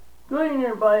Good evening,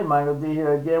 everybody. Michael D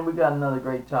here again. We got another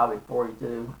great topic for you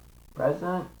too.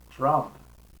 President Trump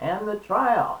and the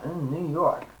trial in New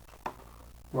York,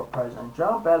 where President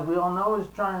Trump, as we all know, is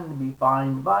trying to be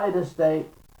fined by the state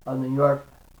of New York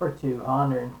for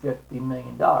 $250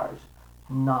 million.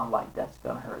 Not like that's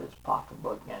going to hurt his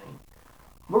pocketbook any.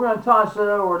 We're going to toss it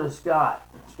over to Scott.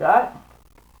 Scott?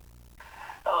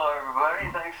 Hello,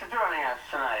 everybody. Thanks for joining us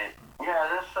tonight.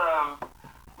 Yeah, this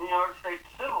New York State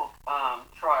civil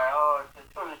trial, it's a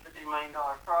 $250 million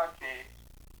fraud case.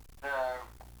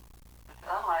 It's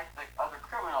unlike the other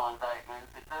criminal indictments.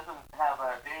 It doesn't have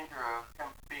a danger of him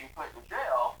being put in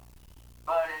jail,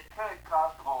 but it could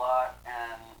cost him a lot,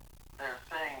 and they're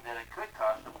saying that it could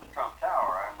cost him the Trump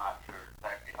Tower. I'm not sure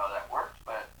exactly how that works,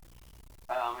 but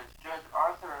it's Judge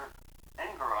Arthur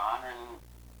Engoron, and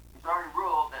he's already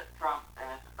ruled that Trump and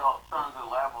his adult sons are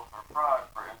liable for fraud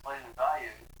for inflating the value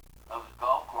of his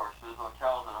golf courses,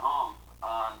 hotels, and homes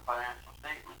on financial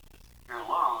statements to secure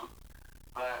loans.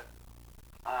 But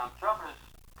Trump has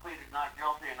pleaded not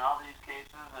guilty in all these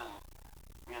cases, and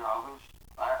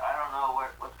I don't know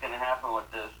what's going to happen with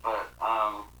this, but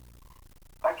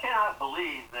I cannot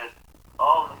believe that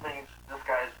all the things this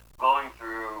guy's going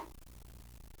through.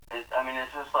 It's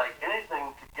just like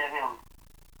anything to get him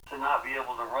to not be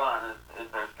able to run is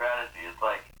their strategy. It's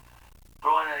like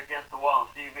throwing it against the wall and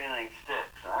see if anything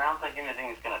sticks. I don't think anything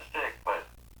is going to stick, but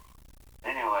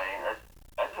anyway,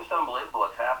 that's just unbelievable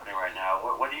what's happening right now.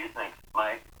 What do you think,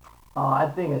 Mike? I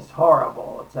think it's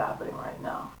horrible what's happening right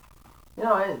now.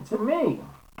 To me,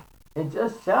 it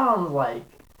just sounds like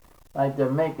they're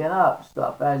making up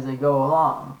stuff as they go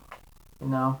along.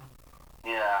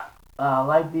 Yeah.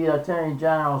 Like the Attorney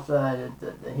General said,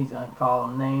 that he's going to call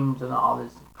them names and all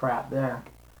this crap there.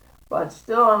 But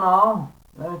still in all,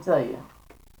 let me tell you,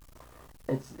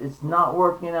 it's not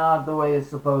working out the way it's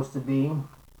supposed to be,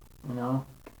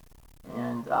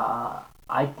 and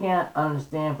I can't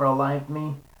understand for the life of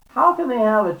me, how can they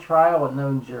have a trial with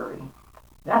no jury?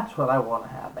 That's what I want to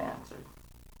have answered.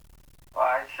 Well,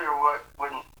 I sure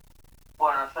wouldn't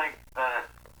want to think that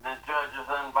the judge is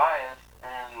unbiased,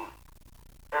 and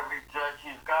every judge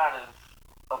he's got is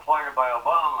appointed by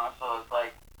Obama, so it's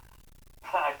like,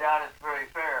 I doubt it's very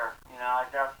fair. I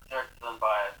doubt the judge is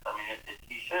unbiased.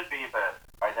 He should be, but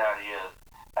I doubt he is.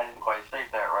 I didn't quite say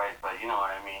that right, but you know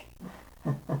what I mean.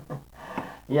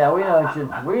 Yeah, we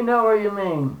know what you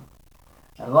mean.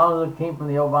 As long as it came from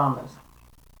the Obamas.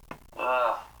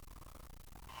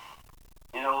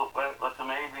 What's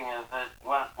amazing is that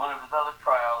one of his other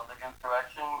trials, the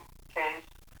insurrection case,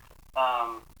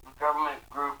 the government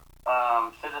group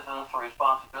Citizens for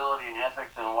Responsibility and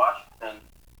Ethics in Washington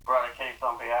brought a case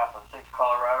on behalf of 6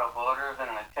 Colorado voters in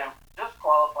an attempt to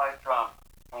disqualify Trump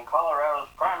in Colorado's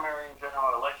primary and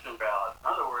general election ballot. In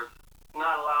other words,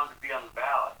 not allowed to be on the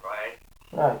ballot, right?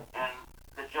 Right. And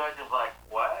the judge is like,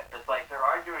 what? It's like they're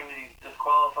arguing that he's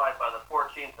disqualified by the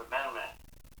 14th Amendment.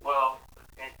 Well,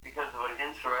 it's because of an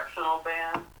insurrectional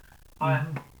ban. But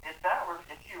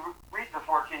if you read the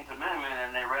 14th Amendment,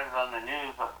 and they read it on the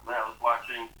news that I was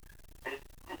watching,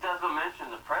 it doesn't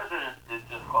mention the president is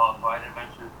disqualified. It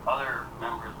mentions other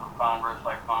members of Congress,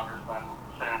 like congressmen,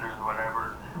 senators,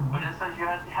 whatever. But it says you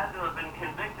had to have been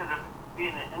convicted of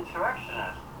being an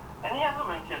insurrectionist. And he hasn't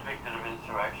been convicted of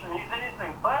insurrection. He's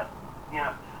anything but.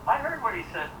 I heard what he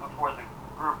said before the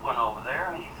group went over there,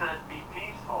 and he said be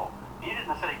peaceful. He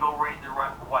didn't say go raid the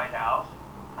White House.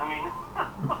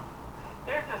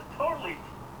 They're just totally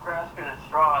grasping at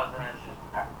straws, and it's just,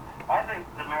 I think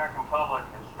the American public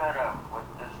is fed up with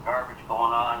this garbage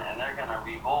going on, and they're going to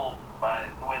revolt by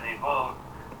the way they vote.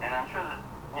 And I'm sure that,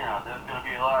 there's going to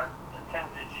be a lot of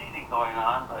attempted cheating going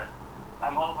on, but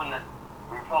I'm hoping that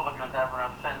Republicans have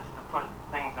enough sense to put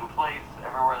things in place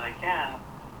everywhere they can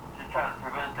to try to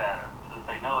prevent that, since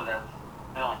they know that's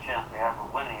the only chance they have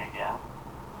of winning again.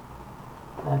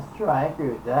 That's true. I agree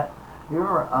with that. You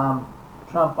remember,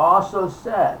 Trump also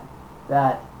said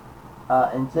that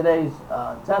in today's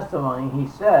testimony, he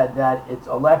said that it's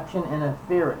election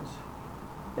interference.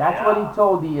 That's what he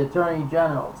told the Attorney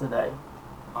General today.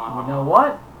 You know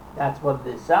what? That's what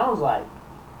it sounds like.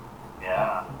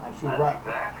 Yeah, that's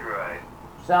exactly right.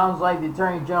 Sounds like the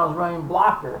Attorney General's running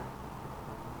blocker.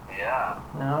 Yeah.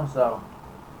 So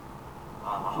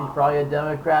she's probably a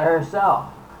Democrat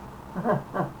herself.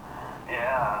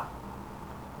 Yeah.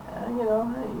 And,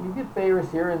 you get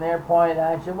favors here and there, point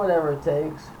action, whatever it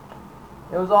takes.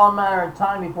 It was all a matter of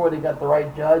time before they got the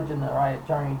right judge and the right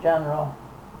Attorney General.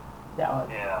 That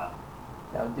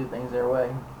would do things their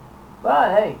way.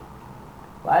 But hey,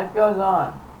 life goes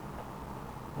on.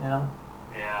 Yeah.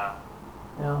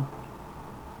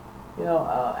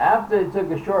 After they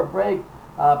took a short break,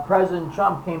 President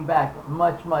Trump came back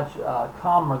much, much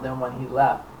calmer than when he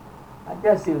left. I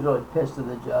guess he was really pissed at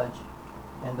the judge,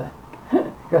 and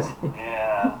because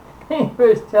Yeah. he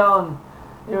was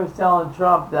telling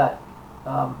Trump that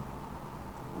um,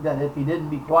 that if he didn't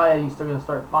be quiet, he's still going to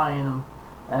start fining him,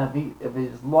 and if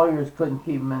his lawyers couldn't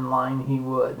keep him in line, he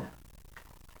would.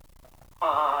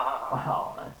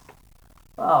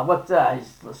 Wow, what's that?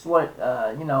 He's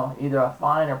either a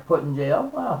fine or put in jail.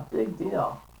 Wow, big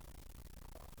deal.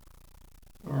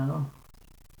 You know.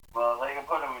 Well, they can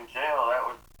put him in jail. That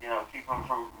would, keep him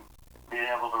from being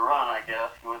able to run, I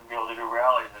guess. He wouldn't be able to do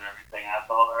rallies and everything. That's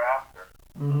all they're after.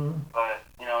 Mm-hmm. But,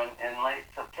 in late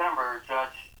September,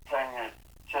 Judge Ken,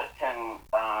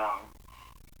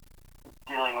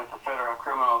 dealing with the federal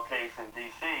criminal case in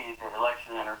D.C., the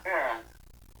election interference,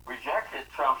 rejected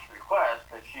Trump's request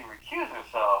that she recuse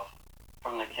herself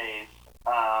from the case.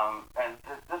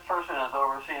 This person has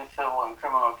overseen civil and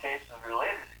criminal cases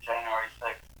related to January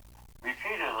 6th,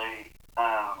 repeatedly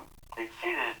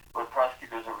exceeded what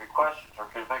prosecutors have requested for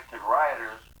convicted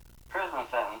rioters' prison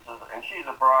sentences, and she's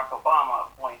a Barack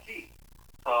Obama appointee.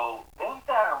 So, isn't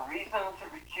that a reason to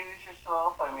recuse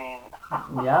yourself? I mean...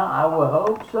 Yeah, I would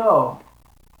hope so.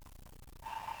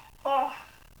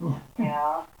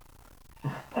 Yeah.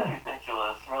 It's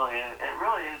ridiculous, really. It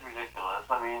really is ridiculous.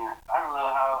 I mean, I don't know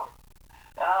how...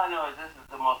 All I know is this is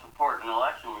the most important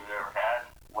election we've ever had.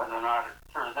 Whether or not it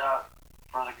turns out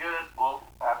for the good, we'll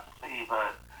have to see.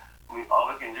 But all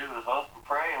we can do is hope and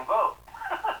pray and vote.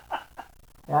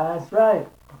 Yeah, that's right.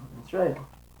 That's right.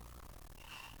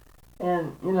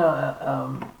 And,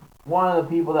 one of the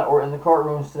people that were in the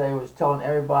courtrooms today was telling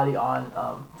everybody on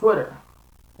Twitter,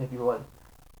 if you would,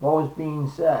 what was being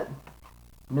said,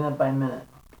 minute by minute.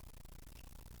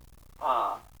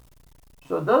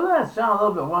 So doesn't that sound a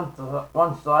little bit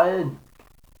one-sided?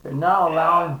 They're not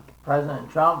allowing President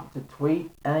Trump to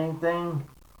tweet anything.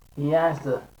 He has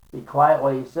to be quiet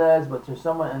what he says, but there's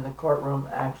someone in the courtroom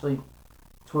actually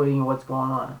tweeting what's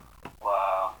going on.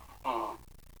 Wow.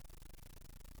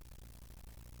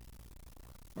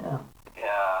 Yeah.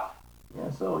 Yeah. Yeah,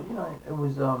 so, it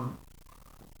was,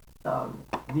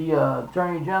 the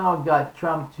Attorney General got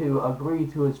Trump to agree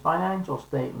to his financial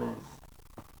statements.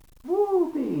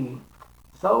 Whoopee.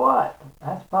 So what?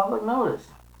 That's public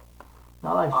notice.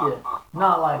 Not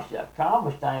like she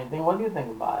accomplished anything. What do you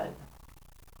think about it?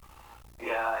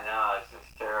 Yeah, I know. It's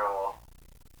just terrible.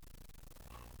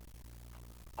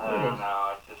 I don't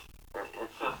know.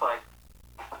 It's just like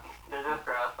they're just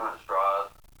grasping at straws.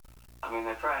 I mean,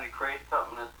 they're trying to create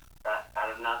something that's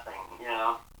out of nothing.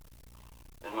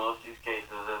 In most of these cases,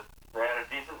 if they had a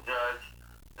decent judge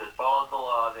that followed the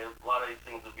law, a lot of these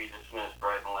things would be dismissed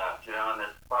right and left. And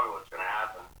that's probably what's going to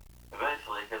happen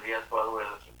eventually, because he has to go all the way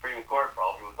to the Supreme Court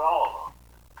probably with all of them.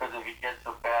 Because if he gets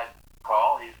a bad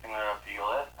call, he's going to appeal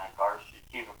it. And of course, you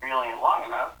keep appealing it long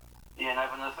enough, you end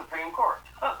up in the Supreme Court.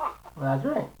 That's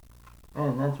right.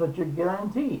 And that's what you're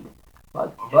guaranteed.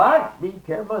 But be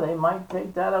careful, they might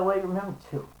take that away from him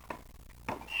too.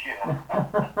 Yeah.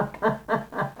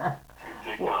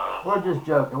 We're just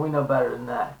joking. We know better than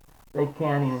that. They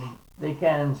can't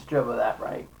even strip of that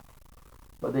right.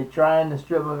 But they're trying to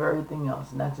strip of everything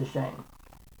else, and that's a shame.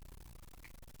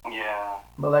 Yeah.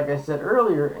 But like I said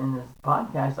earlier in this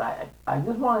podcast, I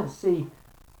just wanted to see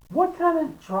what kind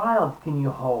of trials can you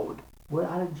hold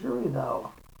without a jury,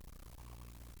 though.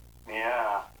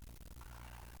 Yeah.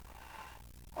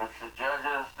 It's the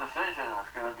judge's decision.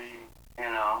 It's going to be,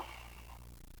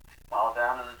 all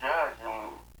down to the judge,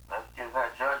 and that gives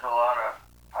that judge a lot of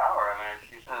power. I mean, if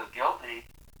she says guilty,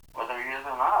 whether he is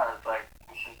or not, it's like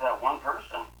she's that one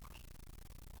person.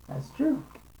 That's true.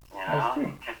 That's true.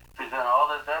 He could present all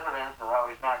this evidence of how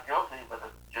he's not guilty, but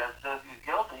the judge says he's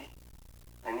guilty,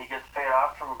 and he gets paid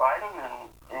off from Biden,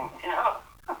 and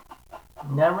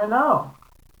Never know.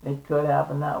 It could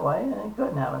happen that way, and it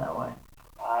couldn't happen that way.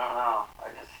 I don't know.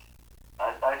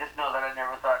 I just know that I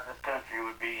never thought this country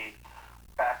would be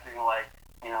acting like,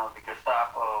 the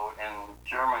Gestapo in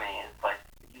Germany. It's like,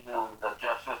 the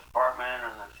Justice Department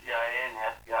and the CIA and the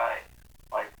FBI,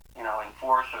 like,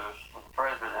 enforcers for the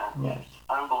president. Yes. It's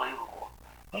unbelievable.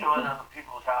 Showing up at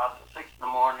people's houses at 6 in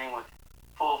the morning with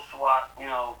full SWAT,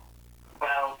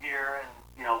 battle gear and,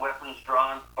 weapons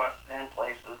drawn, busted in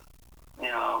places,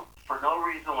 for no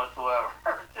reason whatsoever.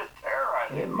 It's just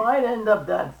terrorizing. It might end up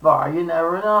that far. You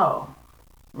never know.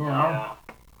 Yeah.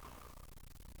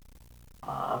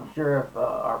 I'm sure if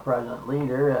our president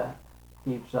leader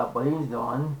keeps up what he's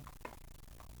doing,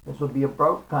 this will be a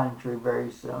broke country very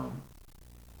soon.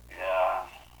 Yeah.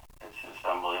 It's just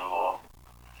unbelievable.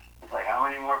 It's like, how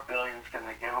many more billions can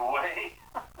they give away?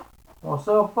 Well,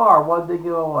 so far, what did they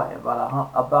give away?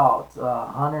 About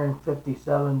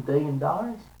 $157 billion.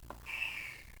 That's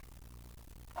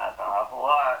an awful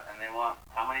lot, and they want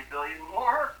how many billion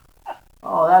more?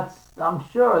 Oh, I'm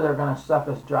sure they're gonna suck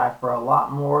us dry for a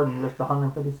lot more than just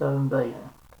 157 billion.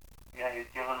 Yeah, he's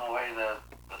giving away the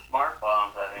smart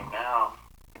bombs, I think, now.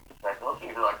 It's like, those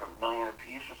things are like $1 million a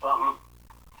piece or something.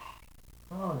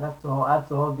 Oh, that's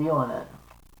the whole deal in it.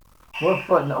 We're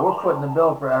footing the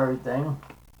bill for everything.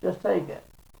 Just take it.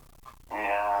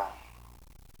 Yeah.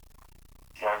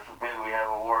 God forbid we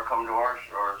have a war come to our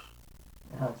shores.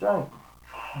 That's right.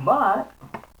 But,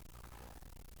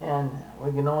 and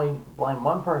we can only blame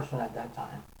one person at that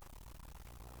time.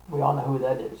 We all know who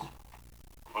that is.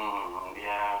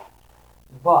 Yeah.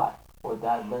 But, with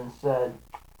that being said,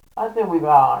 I think we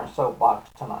got on our soapbox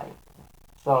tonight.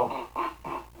 So,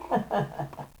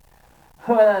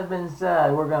 with that being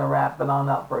said, we're going to wrap it on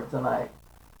up for tonight.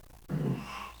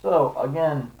 So,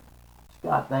 again,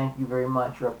 Scott, thank you very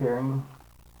much for appearing.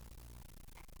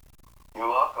 You're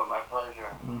welcome. My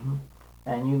pleasure.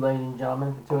 And you, ladies and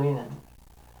gentlemen, for tuning in.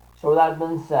 So, with that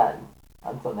being said,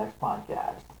 until next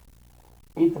podcast,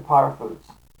 eat the power foods,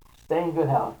 stay in good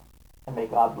health, and may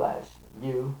God bless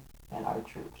you and our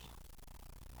troops.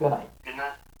 Good night. Good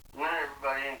night,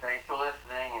 everybody, and thanks for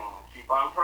listening, and keep on praying.